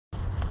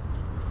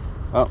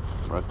Oh,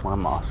 broke my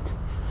mask.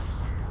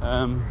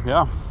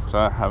 Yeah, so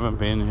I haven't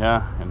been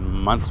here in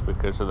months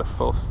because of the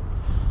filth.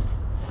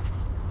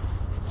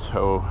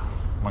 So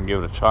I'm gonna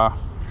give it a try.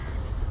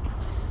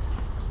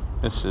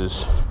 This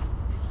is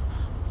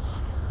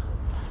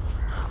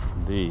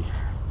the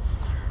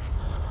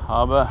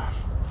harbour,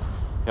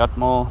 Yacht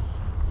Mole.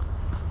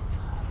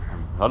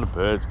 A lot of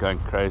birds going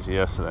crazy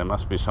here, so there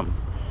must be some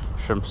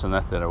shrimps and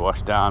that are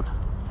washed down.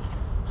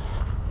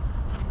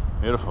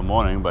 Beautiful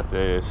morning, but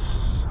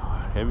there's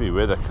heavy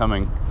weather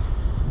coming,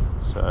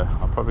 so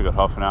I've probably got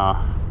half an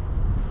hour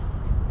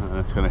and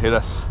it's going to hit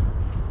us.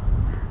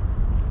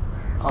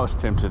 I was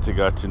tempted to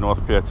go to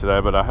North Pier today,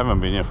 but I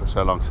haven't been here for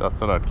so long, so I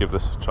thought I'd give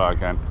this a try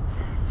again.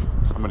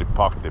 Somebody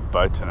parked their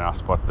boat in our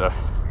spot though. It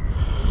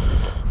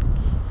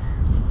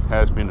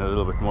has been a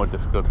little bit more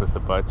difficult with the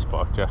boats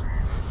parked here.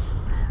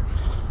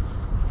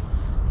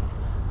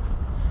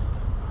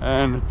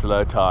 And it's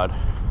low tide,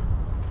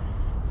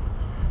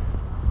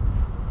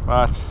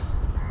 but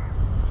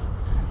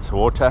it's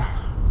water.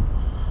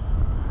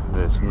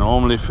 There's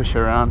normally fish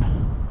around,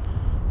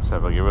 so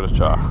we'll give it a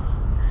try.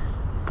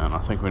 And I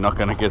think we're not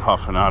going to get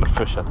half an hour to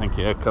fish. I think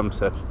here comes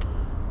that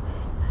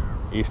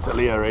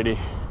easterly already.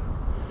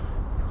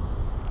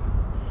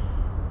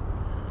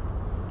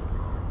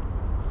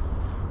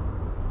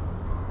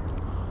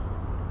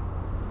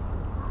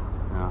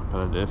 Yeah,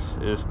 but it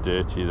is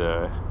dirty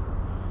though.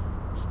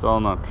 Still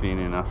not clean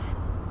enough.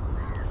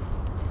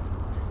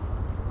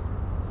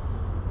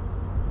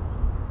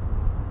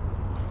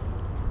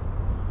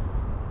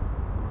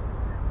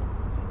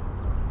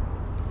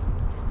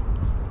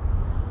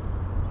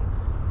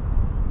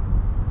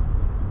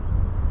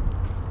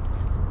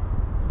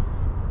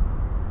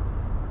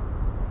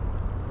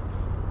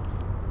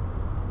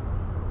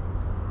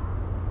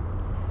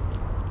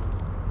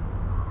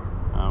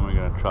 And we're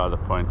going to try the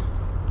point.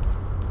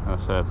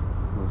 As I said,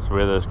 this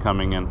weather's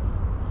coming in.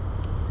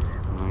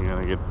 I'm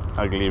gonna get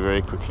ugly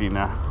very quickly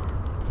now.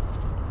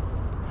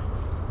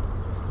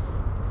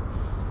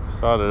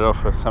 Started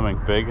off with something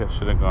big. I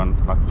should have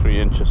gone like 3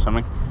 inches or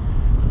something,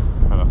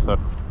 but I thought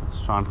let's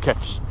try and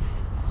catch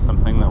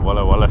something. That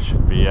Walla Walla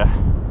should be here.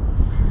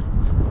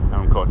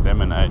 Haven't caught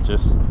them in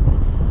ages.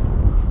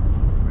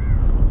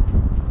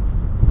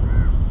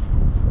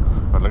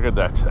 But look at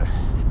that.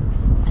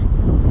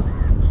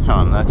 Come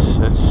on, that's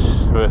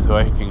worth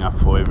waking up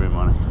for every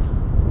morning.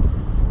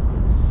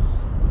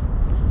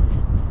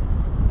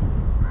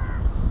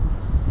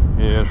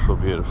 Beautiful,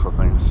 beautiful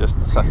thing. It's just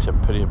such a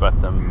pity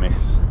about the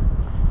mess.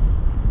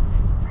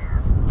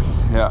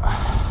 Yeah.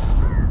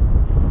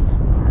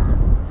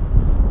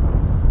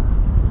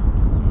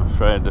 I'm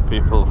afraid the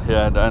people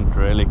here don't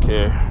really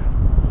care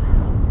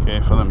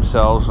for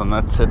themselves, and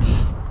that's it.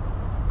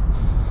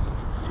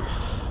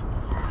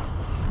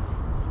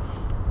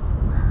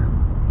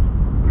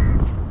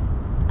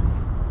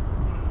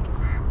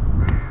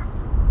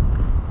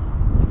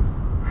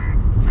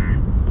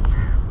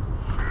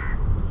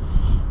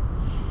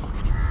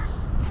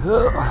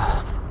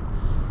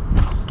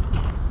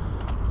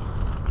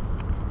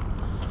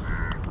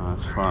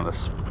 Let's find a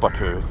spot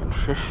where we can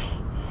fish,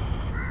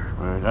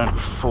 where we don't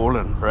fall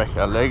and break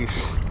our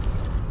legs.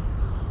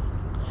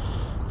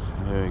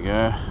 There we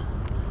go.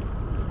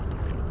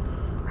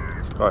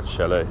 It's quite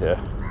shallow here.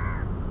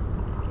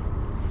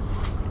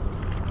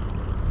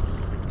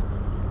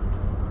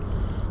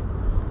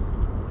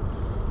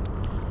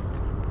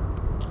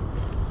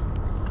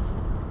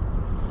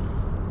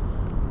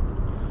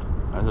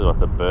 This is what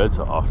the birds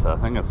are after. I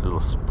think it's little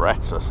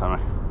sprats or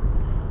something.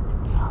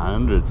 There's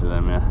hundreds of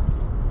them here.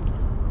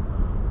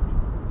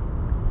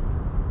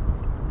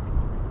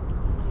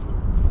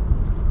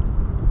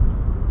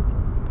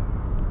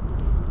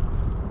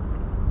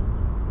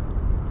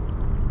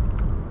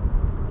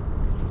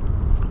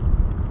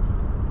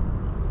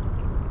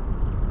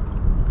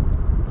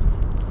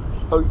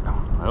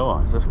 Oh,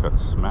 I just got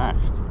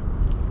smashed.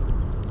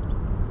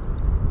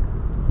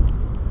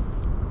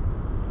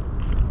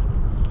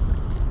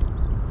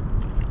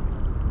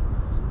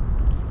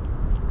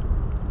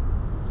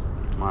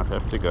 Might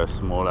have to go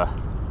smaller.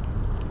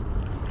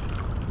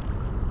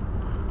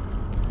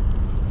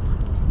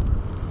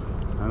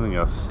 Nothing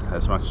else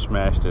as much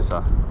smashed as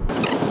I.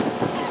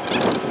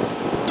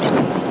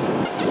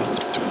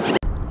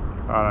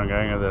 Right, I'm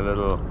going with a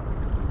little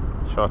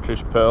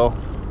chartreuse pearl,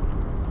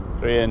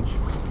 3-inch.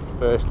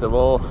 First of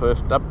all,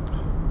 first up.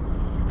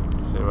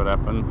 Let's see what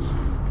happens.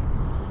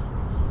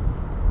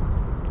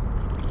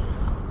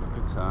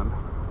 Good sound.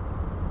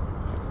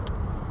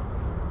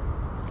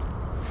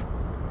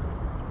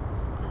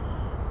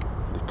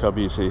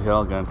 Kobbie see here,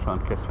 I'll go and try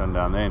and catch one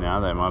down there now.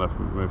 They might have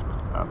moved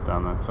out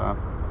down that side.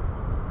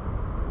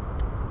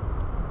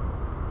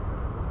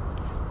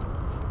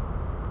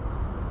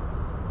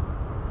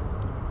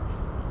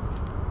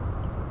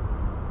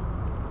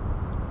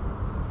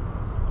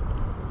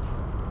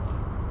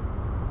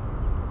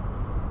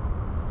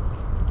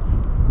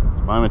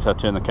 The moment I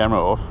turn the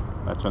camera off,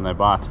 that's when they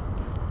bite.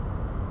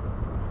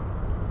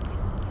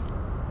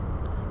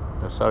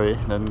 Oh, sorry,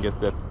 didn't get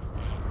that.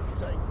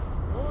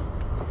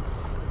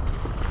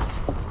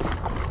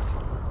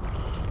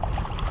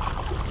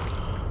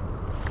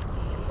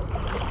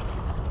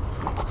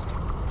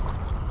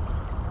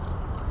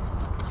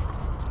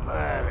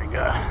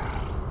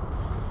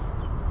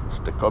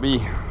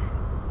 kobbie.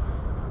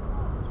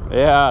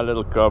 Yeah,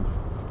 little cob.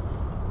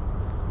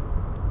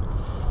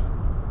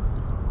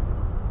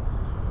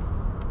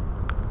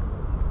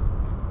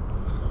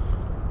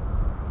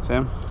 That's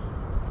him.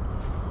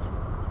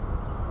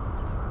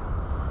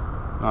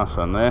 Nice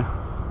one there.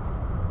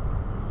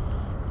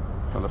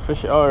 Well, the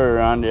fish are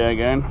around here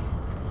again.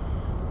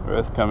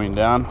 Worth coming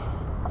down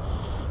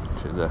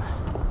to the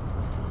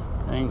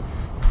thing.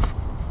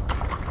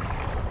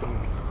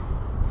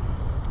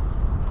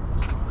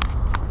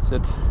 That's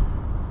it.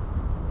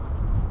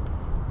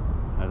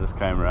 I just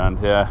came around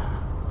here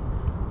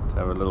to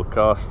have a little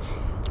cast,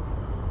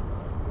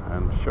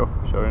 and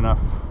sure enough,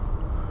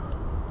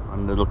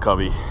 one little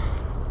kobbie.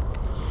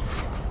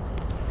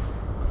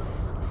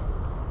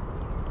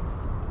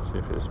 See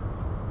if his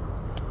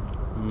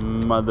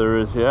mother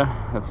is here.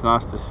 It's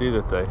nice to see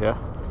that they're here.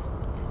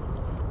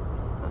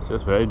 It's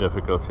just very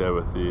difficult here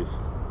with these,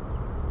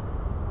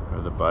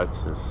 with the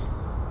bites. There's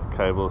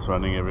cables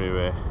running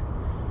everywhere.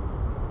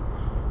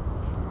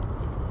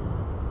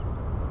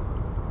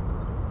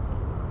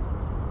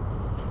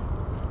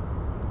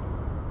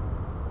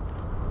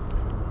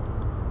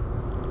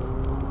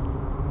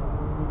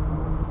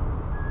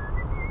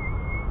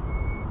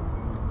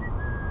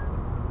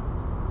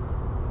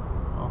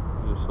 Oh, I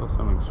just saw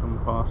something swim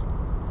past.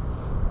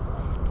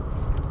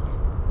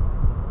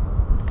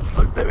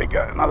 Look, there we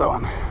go, another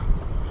one. There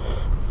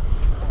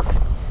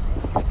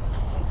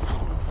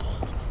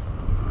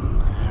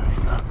we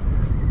go.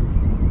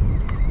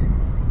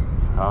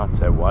 Oh, it's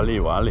a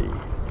Walla Walla.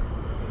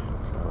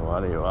 It's a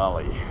Walla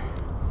Walla.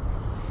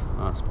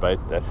 Nice bait,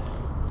 that.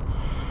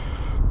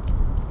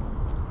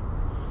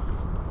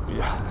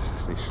 Yeah,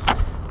 these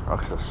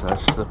rocks are so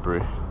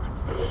slippery.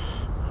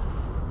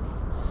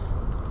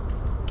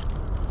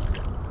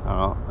 Oh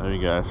well, there he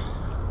goes.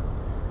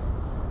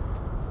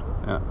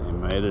 Yeah, he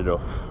made it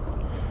off.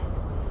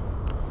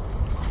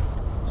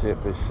 See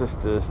if his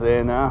sister's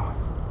there now.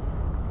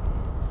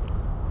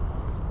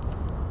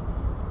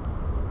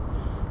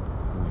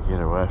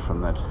 Get away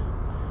from that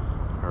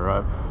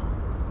rope.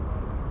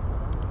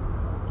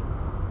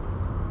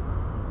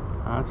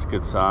 That's a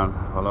good sign.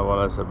 Walla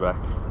Wallas are back.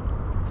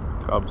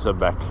 Cobs are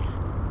back.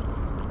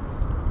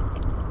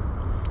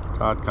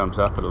 Tide comes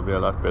up, it'll be a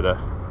lot better.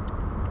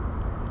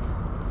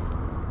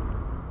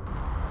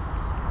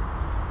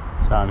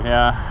 So I'm here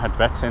at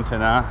Bat Center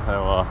now.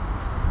 So,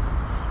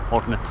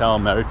 Natal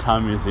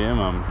Maritime Museum.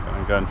 I'm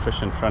going to go and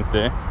fish in front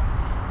there.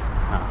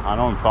 I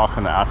don't park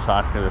on the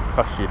outside because it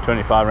costs you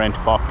 25 Rand to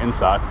park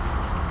inside.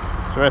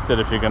 It's worth it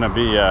if you're going to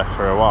be here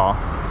for a while.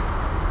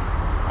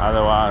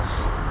 Otherwise,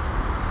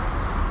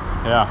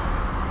 yeah,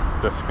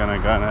 just going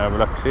to go and have a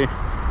look, see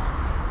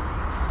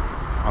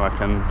what I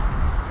can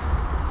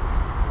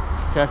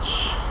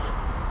catch.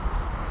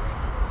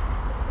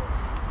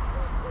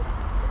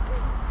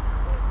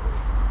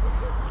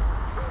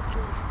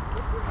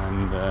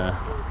 And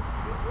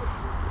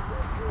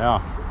yeah,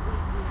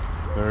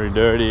 very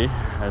dirty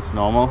as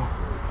normal.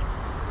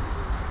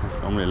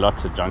 There's normally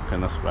lots of junk in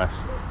this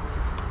place.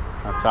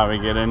 That's how we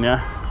get in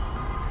here.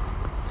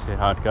 Let's see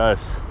how it goes.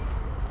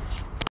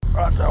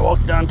 Right, so I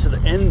walked down to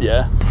the end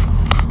here.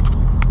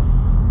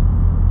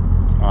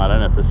 Oh, I don't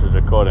know if this is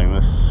recording.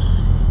 This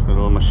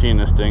little machine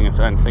is doing its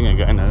own thing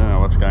again. I don't know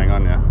what's going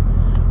on here.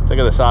 Look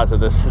at the size of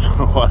this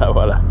Walla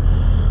Walla.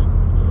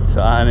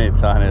 Tiny,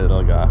 tiny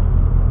little guy.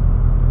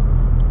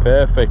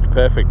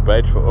 Perfect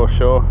bait for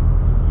offshore.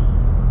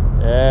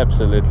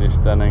 Absolutely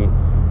stunning.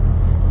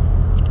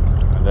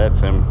 And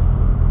that's him.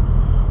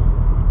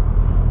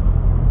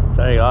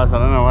 So hey guys, I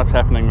don't know what's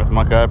happening with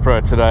my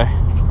GoPro today.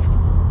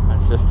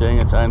 It's just doing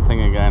its own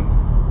thing again.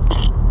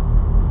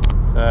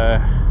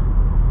 So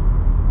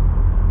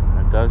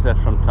it does that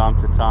from time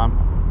to time.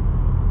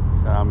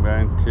 So I'm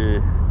going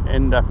to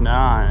end up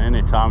now.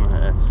 Anytime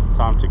it's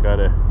time to go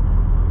to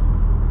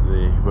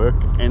the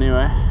work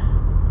anyway.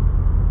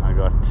 I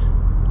got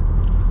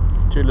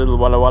 2 little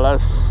Walla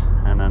Wallas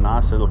and a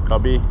nice little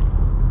kobbie,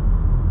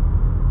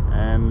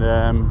 and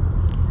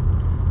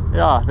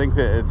yeah, I think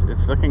that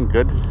it's looking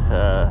good.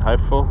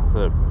 Hopeful.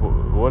 The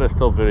water's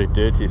still very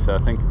dirty, so I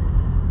think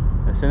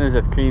as soon as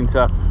it cleans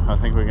up, I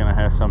think we're going to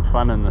have some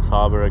fun in this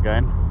harbour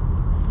again,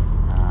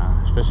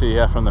 especially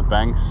here from the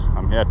banks.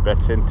 I'm here at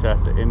Bat Center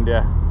at the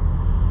India.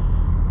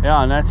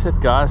 Yeah, and that's it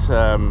guys.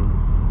 I'm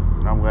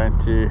going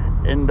to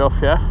end off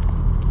here,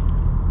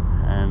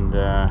 and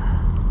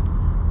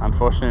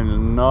unfortunately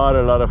not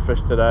a lot of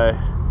fish today,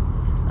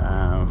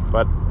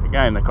 but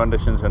again the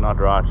conditions are not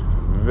right.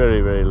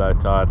 Very low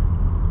tide,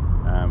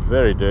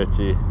 very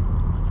dirty,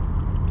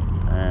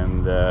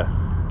 and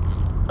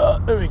oh,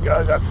 there we go,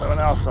 I got someone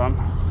else on.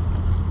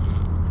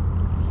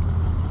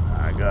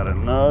 I got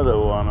another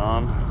one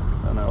on,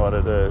 don't know what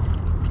it is.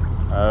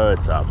 Oh,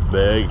 it's a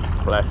big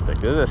plastic.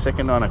 This is the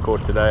second one I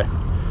caught today.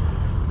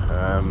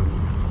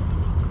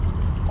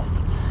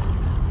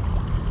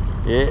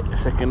 Yeah,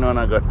 second one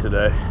I got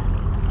today.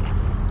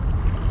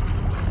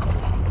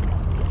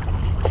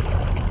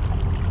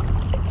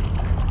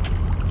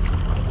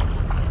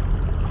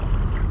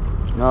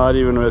 Not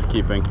even worth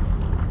keeping.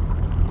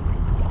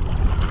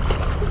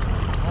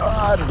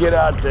 I'd get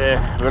out there.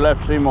 We'll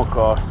have 3 more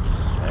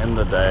casts in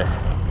the day.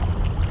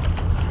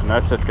 And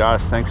that's it,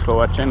 guys. Thanks for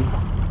watching.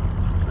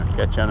 I'll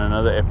catch you on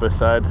another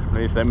episode.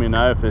 Please let me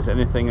know if there's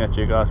anything that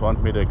you guys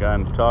want me to go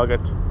and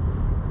target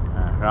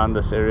around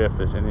this area, if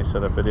there's any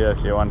sort of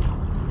videos you want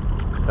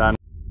done.